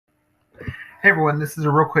Hey everyone, this is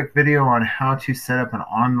a real quick video on how to set up an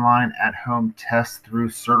online at-home test through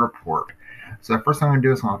Certiport. So the first thing I'm going to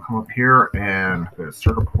do is I'm going to come up here and go to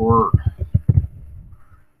Certiport.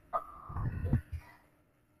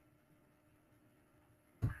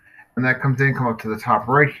 When that comes in, come up to the top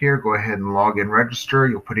right here, go ahead and log in, register.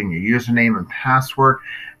 You'll put in your username and password.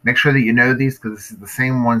 Make sure that you know these because this is the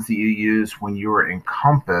same ones that you use when you were in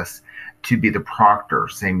Compass to be the proctor,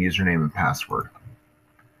 same username and password.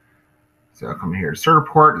 So I'll come here to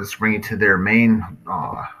Certiport. This will bring you to their main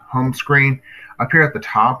home screen. Up here at the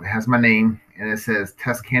top, it has my name, and it says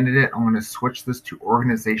Test Candidate. I'm going to switch this to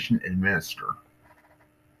Organization Administrator.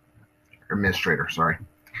 Sorry.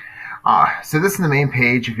 So this is the main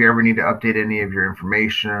page. If you ever need to update any of your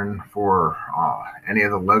information for any of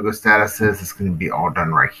the logo statuses, it's going to be all done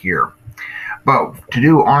right here. But to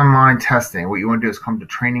do online testing, what you want to do is come to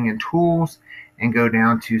Training and Tools and go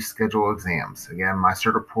down to Schedule Exams. Again, my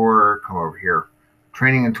Certiport, come over here,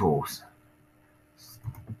 Training and Tools,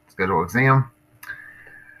 Schedule Exam.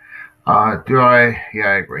 Yeah,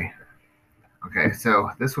 I agree. Okay, so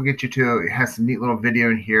this will get you to, it has some neat little video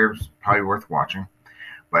in here, it's probably worth watching.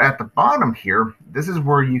 But at the bottom here, this is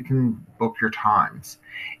where you can book your times.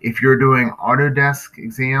 If you're doing Autodesk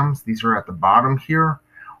exams, these are at the bottom here.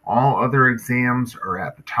 All other exams are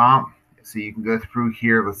at the top. So you can go through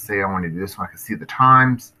here. Let's say I want to do this so I can see the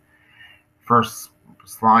times. First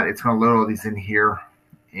slide, it's going to load all these in here.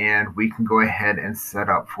 And we can go ahead and set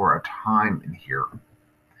up for a time in here.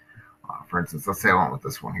 For instance, let's say I went with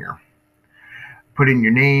this one here. Put in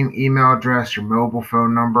your name, email address, your mobile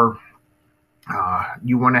phone number.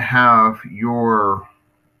 You want to have your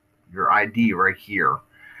ID right here.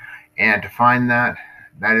 And to find that,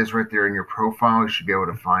 that is right there in your profile. You should be able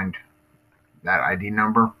to find that ID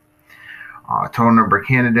number. Total number of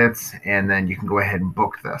candidates, and then you can go ahead and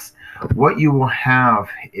book this. What you will have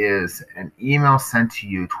is an email sent to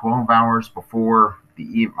you 12 hours before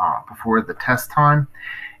the test time.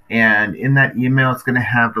 And in that email, it's going to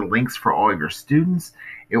have the links for all your students.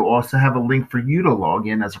 It will also have a link for you to log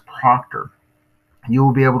in as a proctor. You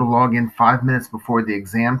will be able to log in 5 minutes before the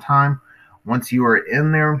exam time. Once you are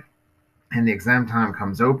in there and the exam time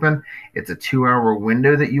comes open, it's a 2-hour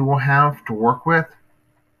window that you will have to work with.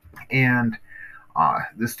 And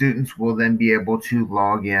the students will then be able to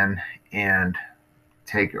log in and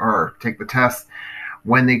take the test.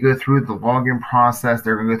 When they go through the login process,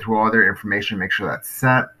 they're going to go through all their information, make sure that's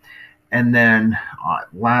set. And then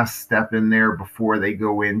last step in there before they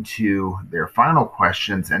go into their final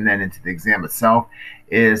questions and then into the exam itself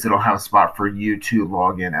is it'll have a spot for you to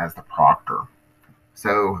log in as the proctor.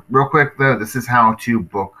 So real quick though, this is how to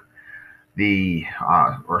book the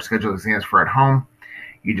or schedule exams for at home.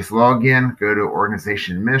 You just log in, go to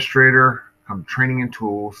Organization Administrator, come to Training and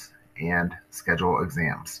Tools, and schedule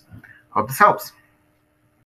exams. Hope this helps.